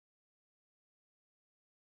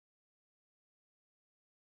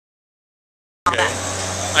Okay.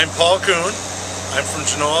 I'm Paul Kuhn. I'm from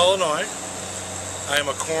Genoa, Illinois. I am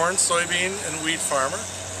a corn, soybean, and wheat farmer.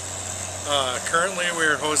 Currently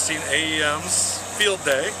we're hosting AEM's field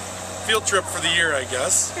day. Field trip for the year, I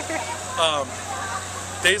guess.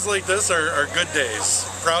 Days like this are good days,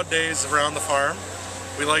 proud days around the farm.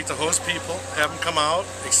 We like to host people, have them come out,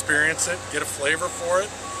 experience it, get a flavor for it,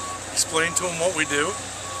 explain to them what we do,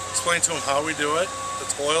 explain to them how we do it, the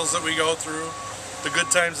toils that we go through, the good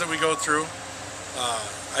times that we go through.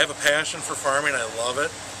 I have a passion for farming. I love it.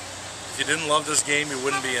 If you didn't love this game, you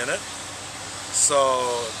wouldn't be in it. So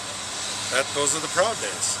those are the proud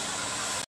days.